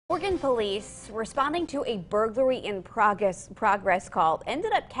Oregon police, responding to a burglary in progress call,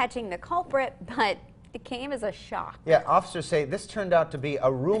 ended up catching the culprit, but it came as a shock. Yeah, officers say this turned out to be a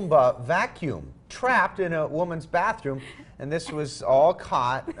Roomba vacuum trapped in a woman's bathroom, and this was all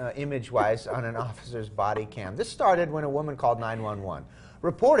caught image-wise on an officer's body cam. This started when a woman called 911,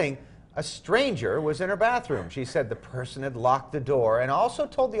 reporting a stranger was in her bathroom. She said the person had locked the door and also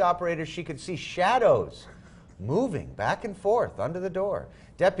told the operator she could see shadows moving back and forth under the door.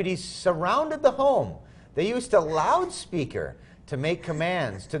 Deputies surrounded the home. They used a loudspeaker to make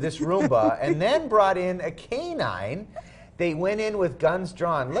commands to this Roomba and then brought in a canine. They went in with guns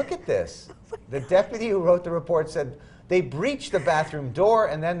drawn. Look at this. The deputy who wrote the report said they breached the bathroom door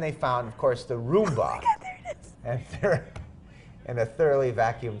and then they found, of course, the Roomba. Oh my God, there it is. And a thoroughly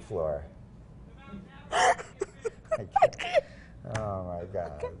vacuumed floor. Oh my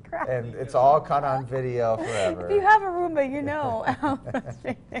God. And it's all caught on video forever. If you have a Roomba, you know how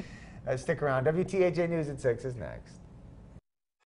frustrating. Stick around. WTAJ News at 6 is next.